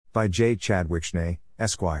By J. Chadwick Schnee,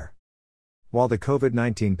 Esquire. While the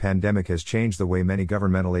COVID-19 pandemic has changed the way many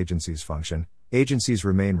governmental agencies function, agencies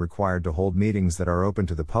remain required to hold meetings that are open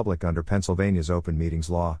to the public under Pennsylvania's Open Meetings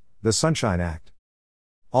Law, the Sunshine Act.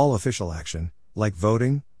 All official action, like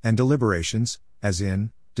voting and deliberations, as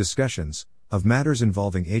in discussions of matters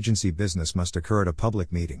involving agency business, must occur at a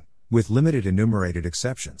public meeting, with limited enumerated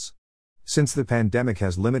exceptions. Since the pandemic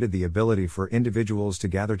has limited the ability for individuals to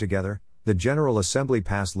gather together, the General Assembly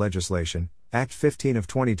passed legislation, Act 15 of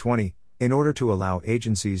 2020, in order to allow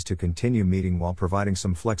agencies to continue meeting while providing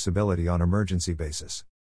some flexibility on emergency basis.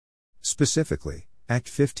 Specifically, Act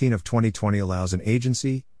 15 of 2020 allows an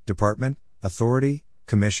agency, department, authority,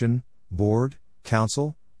 commission, board,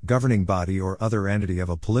 council, governing body or other entity of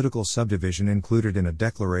a political subdivision included in a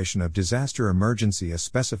declaration of disaster emergency as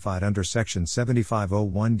specified under Section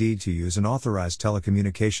 7501D to use an authorized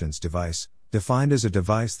telecommunications device, defined as a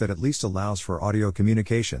device that at least allows for audio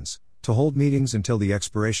communications, to hold meetings until the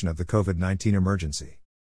expiration of the COVID-19 emergency.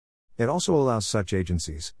 It also allows such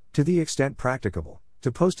agencies, to the extent practicable,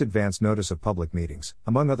 to post advance notice of public meetings,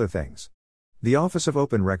 among other things. The Office of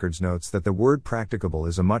Open Records notes that the word practicable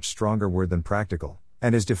is a much stronger word than practical,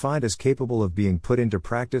 and is defined as capable of being put into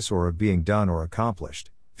practice or of being done or accomplished,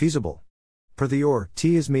 feasible. Per the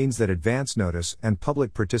OR-TIS means that advance notice and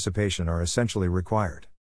public participation are essentially required.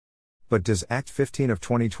 But does Act 15 of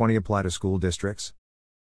 2020 apply to school districts?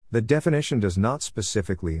 The definition does not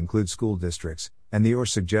specifically include school districts, and the OR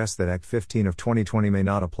suggests that Act 15 of 2020 may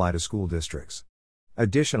not apply to school districts.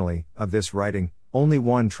 Additionally, of this writing, only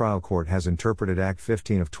one trial court has interpreted Act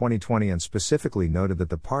 15 of 2020 and specifically noted that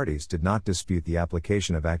the parties did not dispute the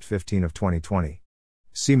application of Act 15 of 2020.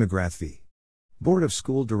 C. McGrath v. Board of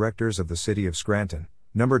School Directors of the City of Scranton,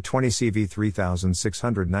 number 20 CV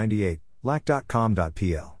 3698,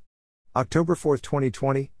 lac.com.pl. October 4,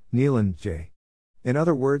 2020, Neelan, J. In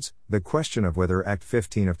other words, the question of whether Act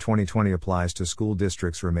 15 of 2020 applies to school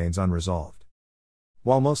districts remains unresolved.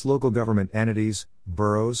 While most local government entities,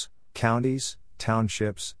 boroughs, counties,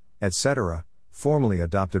 townships, etc., formally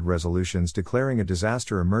adopted resolutions declaring a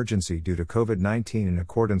disaster emergency due to COVID-19 in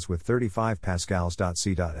accordance with 35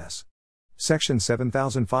 Pascals.C.S. Section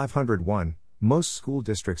 7501, most school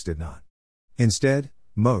districts did not. Instead,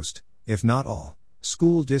 most, if not all,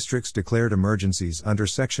 school districts declared emergencies under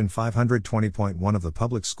Section 520.1 of the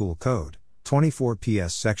Public School Code, 24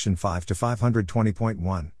 PS Section 5 to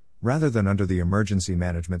 520.1, rather than under the Emergency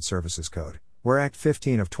Management Services Code, where Act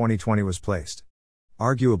 15 of 2020 was placed.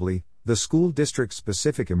 Arguably, the school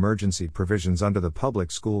district-specific emergency provisions under the Public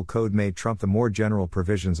School Code may trump the more general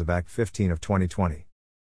provisions of Act 15 of 2020.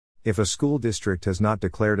 If a school district has not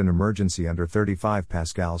declared an emergency under 35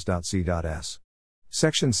 Pascals.C.S.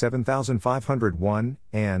 Section 7501,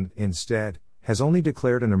 and, instead, has only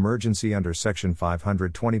declared an emergency under Section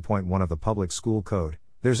 520.1 of the Public School Code,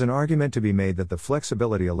 there's an argument to be made that the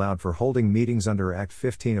flexibility allowed for holding meetings under Act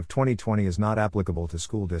 15 of 2020 is not applicable to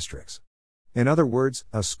school districts. In other words,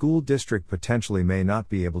 a school district potentially may not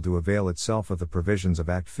be able to avail itself of the provisions of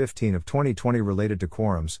Act 15 of 2020 related to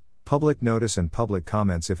quorums, public notice and public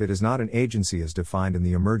comments if it is not an agency as defined in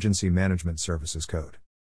the Emergency Management Services Code.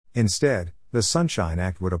 Instead, the Sunshine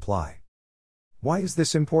Act would apply. Why is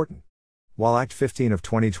this important? While Act 15 of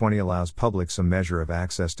 2020 allows public some measure of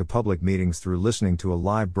access to public meetings through listening to a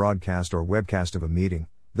live broadcast or webcast of a meeting,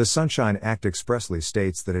 the Sunshine Act expressly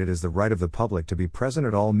states that it is the right of the public to be present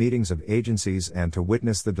at all meetings of agencies and to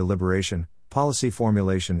witness the deliberation, policy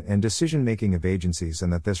formulation and decision-making of agencies,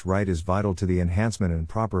 and that this right is vital to the enhancement and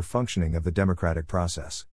proper functioning of the democratic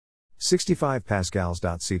process. 65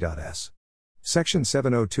 Pascals.C.S. Section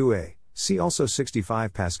 702A, see also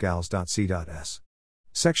 65 Pascals.C.S.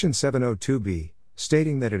 Section 702B,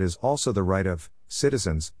 stating that it is also the right of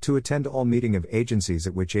citizens to attend all meeting of agencies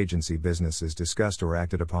at which agency business is discussed or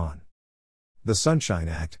acted upon. The Sunshine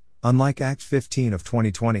Act, unlike Act 15 of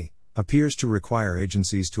 2020, appears to require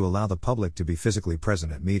agencies to allow the public to be physically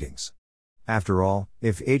present at meetings. After all,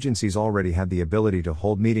 if agencies already had the ability to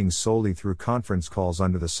hold meetings solely through conference calls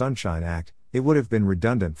under the Sunshine Act, it would have been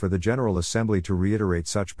redundant for the General Assembly to reiterate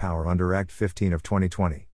such power under Act 15 of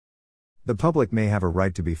 2020. The public may have a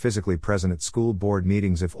right to be physically present at school board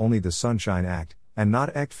meetings if only the Sunshine Act, and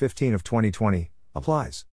not Act 15 of 2020,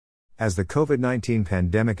 applies. As the COVID-19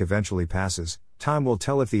 pandemic eventually passes, time will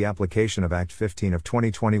tell if the application of Act 15 of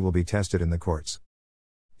 2020 will be tested in the courts.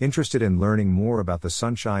 Interested in learning more about the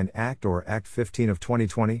Sunshine Act or Act 15 of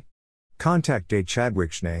 2020? Contact J.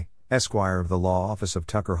 Chadwick Schnee, Esquire of the Law Office of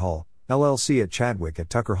Tucker Hull, LLC at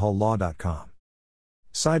chadwick@tuckerhull.com.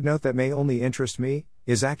 Side note that may only interest me,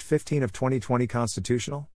 is Act 15 of 2020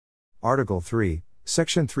 constitutional? Article 3,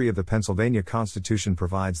 Section 3 of the Pennsylvania Constitution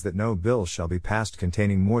provides that no bill shall be passed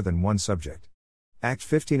containing more than one subject. Act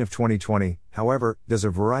 15 of 2020, however, does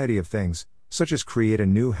a variety of things, such as create a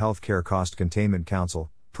new healthcare cost containment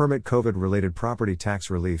council, permit COVID-related property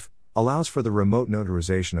tax relief, allows for the remote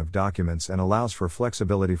notarization of documents, and allows for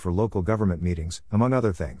flexibility for local government meetings, among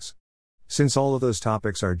other things. Since all of those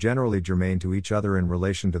topics are generally germane to each other in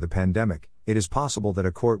relation to the pandemic, it is possible that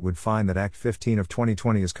a court would find that Act 15 of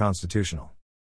 2020 is constitutional.